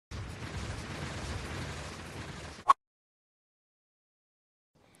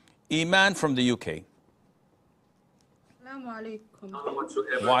Iman from the UK. Assalamu alaikum.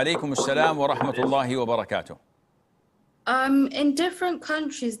 Wa alaikum assalam wa rahmatullahi wa barakatuh. In different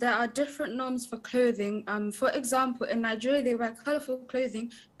countries, there are different norms for clothing. For example, in Nigeria, they wear colorful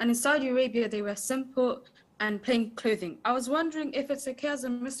clothing, and in Saudi Arabia, they wear simple and plain clothing. I was wondering if it's okay as a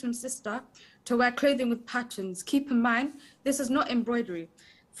Muslim sister to wear clothing with patterns. Keep in mind, this is not embroidery.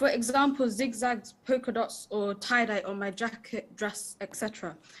 For example, zigzags, polka dots, or tie-dye on my jacket, dress,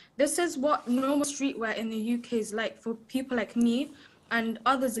 etc. This is what normal streetwear in the UK is like for people like me and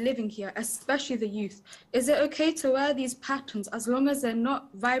others living here, especially the youth. Is it okay to wear these patterns as long as they're not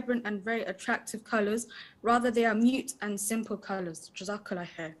vibrant and very attractive colors, rather they are mute and simple colors? JazakAllah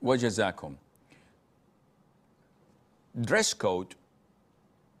khair. وجزاكم. Dress code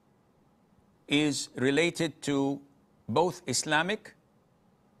is related to both Islamic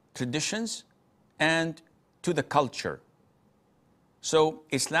traditions and to the culture. So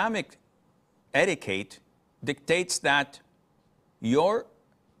Islamic etiquette dictates that your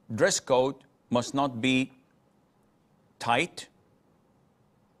dress code must not be tight,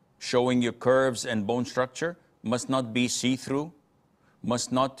 showing your curves and bone structure, must not be see-through,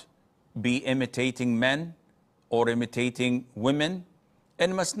 must not be imitating men or imitating women,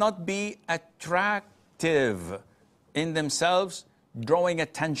 and must not be attractive in themselves, drawing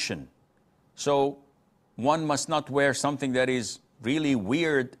attention. So one must not wear something that is really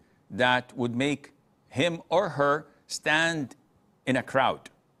weird that would make him or her stand in a crowd.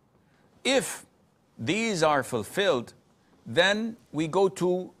 If these are fulfilled, then we go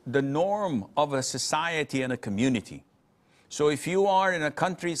to the norm of a society and a community. So if you are in a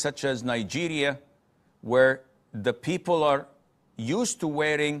country such as Nigeria, where the people are used to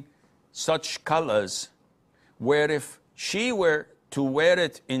wearing such colors, where if she were to wear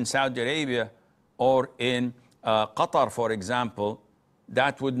it in Saudi Arabia or in Qatar, for example,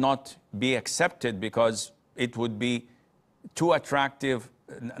 that would not be accepted because it would be too attractive,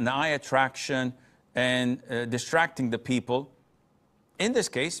 an eye attraction, and distracting the people. In this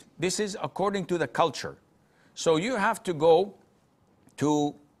case, this is according to the culture. So you have to go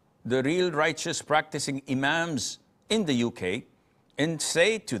to the real righteous practicing imams in the UK and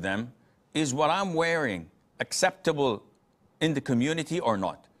say to them, is what I'm wearing acceptable in the community or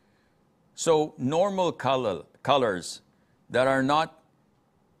not? So normal colors that are not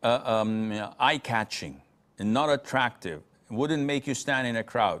eye-catching and not attractive, wouldn't make you stand in a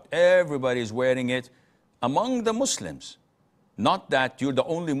crowd. Everybody's wearing it among the Muslims. Not that you're the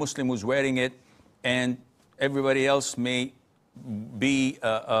only Muslim who's wearing it and everybody else may be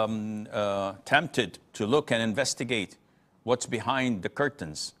tempted to look and investigate what's behind the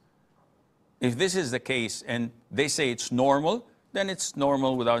curtains. If this is the case and they say it's normal, then it's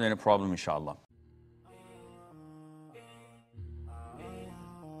normal without any problem, inshallah.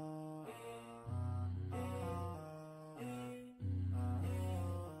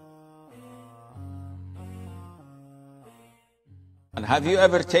 And have you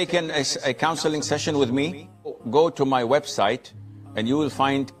ever taken a counseling session with me? Go to my website and you will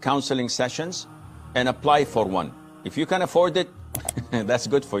find counseling sessions and apply for one. If you can afford it, that's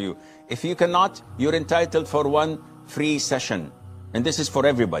good for you. If you cannot, you're entitled for one free session. And this is for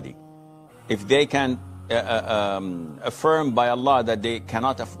everybody. If they can affirm by Allah that they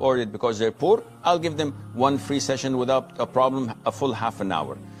cannot afford it because they're poor, I'll give them one free session without a problem, a full half an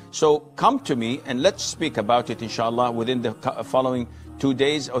hour. So come to me and let's speak about it, inshallah, within the following 2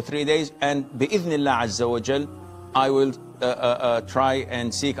 days or 3 days. And bi'idhnillah azza wa jal, I will try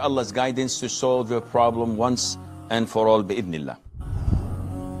and seek Allah's guidance to solve your problem once and for all, bi'idhnillah.